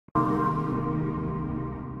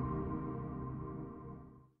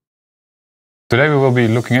Today we will be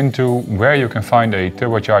looking into where you can find a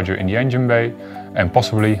turbocharger in the engine bay and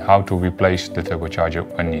possibly how to replace the turbocharger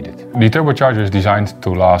when needed. The turbocharger is designed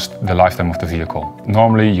to last the lifetime of the vehicle.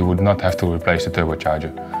 Normally you would not have to replace the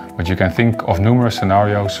turbocharger, but you can think of numerous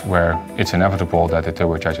scenarios where it's inevitable that the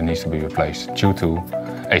turbocharger needs to be replaced due to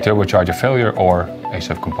a turbocharger failure or a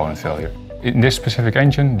subcomponent failure. In this specific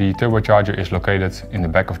engine, the turbocharger is located in the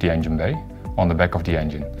back of the engine bay, on the back of the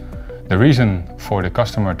engine. The reason for the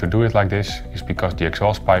customer to do it like this is because the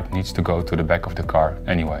exhaust pipe needs to go to the back of the car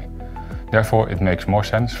anyway. Therefore, it makes more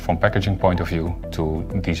sense from packaging point of view to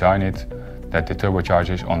design it that the turbocharger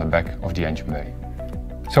is on the back of the engine bay.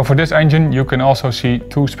 So for this engine you can also see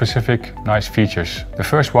two specific nice features. The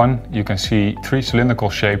first one, you can see three cylindrical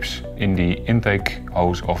shapes in the intake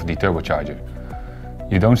hose of the turbocharger.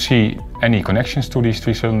 You don't see any connections to these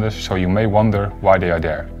three cylinders, so you may wonder why they are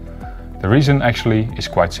there. The reason actually is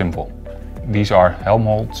quite simple. These are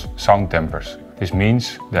Helmholtz sound dampers. This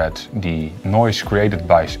means that the noise created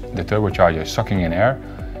by the turbocharger sucking in air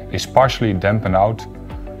is partially dampened out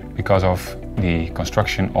because of the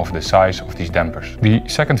construction of the size of these dampers. The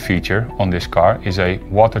second feature on this car is a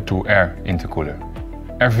water-to-air intercooler.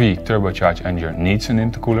 Every turbocharged engine needs an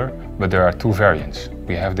intercooler, but there are two variants.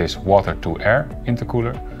 We have this water-to-air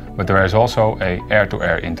intercooler, but there is also a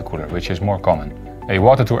air-to-air intercooler, which is more common. A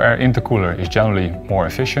water-to-air intercooler is generally more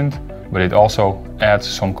efficient, but it also adds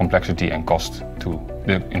some complexity and cost to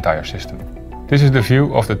the entire system. This is the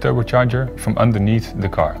view of the turbocharger from underneath the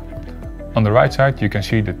car. On the right side you can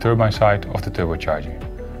see the turbine side of the turbocharger.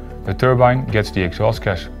 The turbine gets the exhaust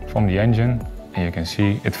gas from the engine and you can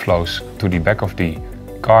see it flows to the back of the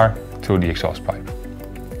car through the exhaust pipe.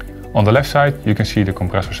 On the left side you can see the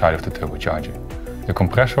compressor side of the turbocharger. The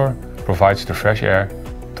compressor provides the fresh air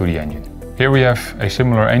to the engine. Here we have a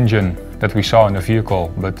similar engine that we saw in the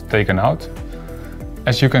vehicle but taken out.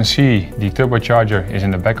 As you can see, the turbocharger is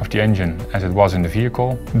in the back of the engine as it was in the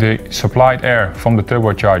vehicle. The supplied air from the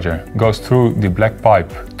turbocharger goes through the black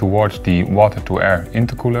pipe towards the water-to-air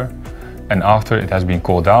intercooler, and after it has been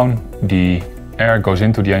cooled down, the air goes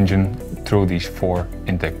into the engine through these four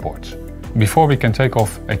intake ports. Before we can take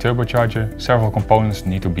off a turbocharger, several components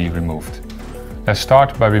need to be removed. Let's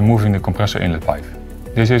start by removing the compressor inlet pipe.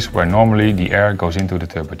 This is where normally the air goes into the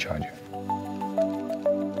turbocharger.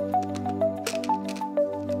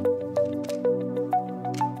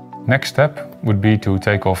 Next step would be to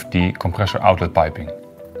take off the compressor outlet piping.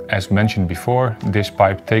 As mentioned before, this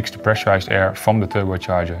pipe takes the pressurized air from the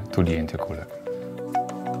turbocharger to the intercooler.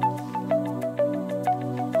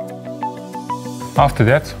 After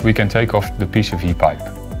that, we can take off the PCV pipe.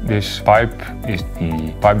 This pipe is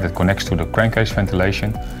the pipe that connects to the crankcase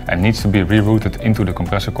ventilation and needs to be rerouted into the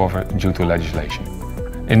compressor cover due to legislation.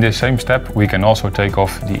 In this same step, we can also take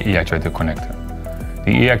off the e-actuator connector.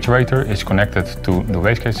 The e-actuator is connected to the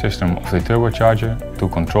wastegate system of the turbocharger to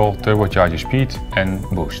control turbocharger speed and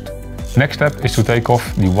boost. Next step is to take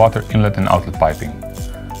off the water inlet and outlet piping.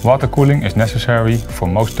 Water cooling is necessary for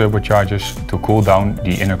most turbochargers to cool down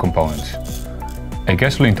the inner components. A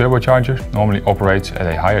gasoline turbocharger normally operates at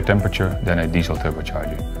a higher temperature than a diesel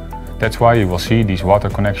turbocharger. That's why you will see these water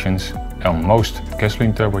connections on most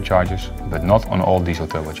gasoline turbochargers, but not on all diesel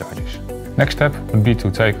turbochargers. Next step would be to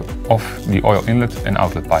take off the oil inlet and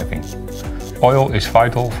outlet piping. Oil is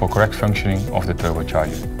vital for correct functioning of the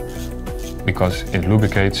turbocharger because it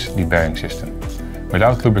lubricates the bearing system.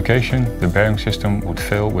 Without lubrication, the bearing system would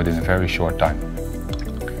fail within a very short time.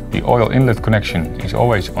 The oil inlet connection is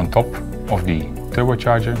always on top of the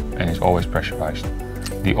turbocharger and is always pressurized.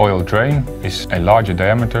 The oil drain is a larger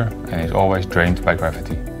diameter and is always drained by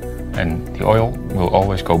gravity. And the oil will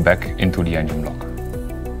always go back into the engine block.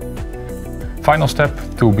 Final step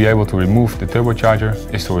to be able to remove the turbocharger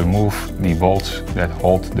is to remove the bolts that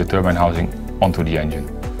hold the turbine housing onto the engine.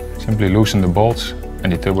 Simply loosen the bolts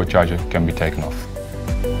and the turbocharger can be taken off.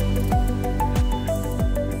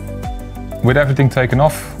 With everything taken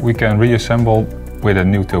off, we can reassemble with a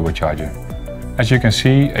new turbocharger. As you can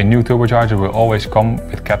see, a new turbocharger will always come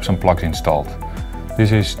with caps and plugs installed.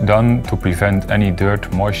 This is done to prevent any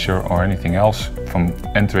dirt, moisture or anything else from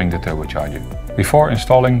entering the turbocharger. Before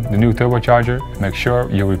installing the new turbocharger, make sure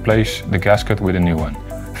you replace the gasket with a new one.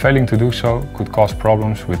 Failing to do so could cause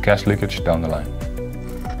problems with gas leakage down the line.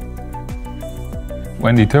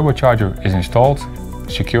 When the turbocharger is installed,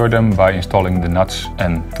 secure them by installing the nuts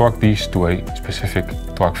and torque these to a specific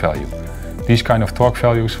torque value. These kind of torque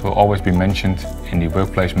values will always be mentioned in the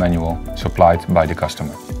workplace manual supplied by the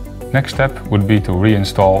customer. Next step would be to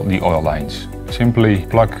reinstall the oil lines. Simply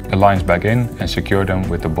plug the lines back in and secure them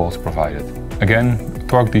with the bolts provided. Again,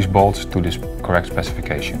 torque these bolts to this correct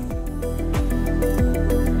specification.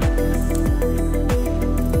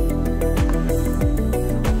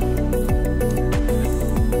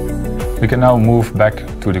 We can now move back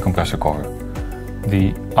to the compressor cover.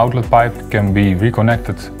 The outlet pipe can be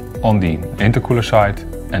reconnected on the intercooler side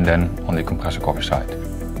and then on the compressor cover side.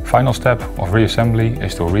 Final step of reassembly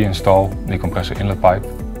is to reinstall the compressor inlet pipe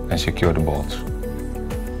and secure the bolts.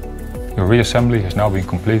 Your reassembly has now been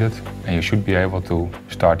completed and you should be able to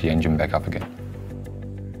start the engine back up again.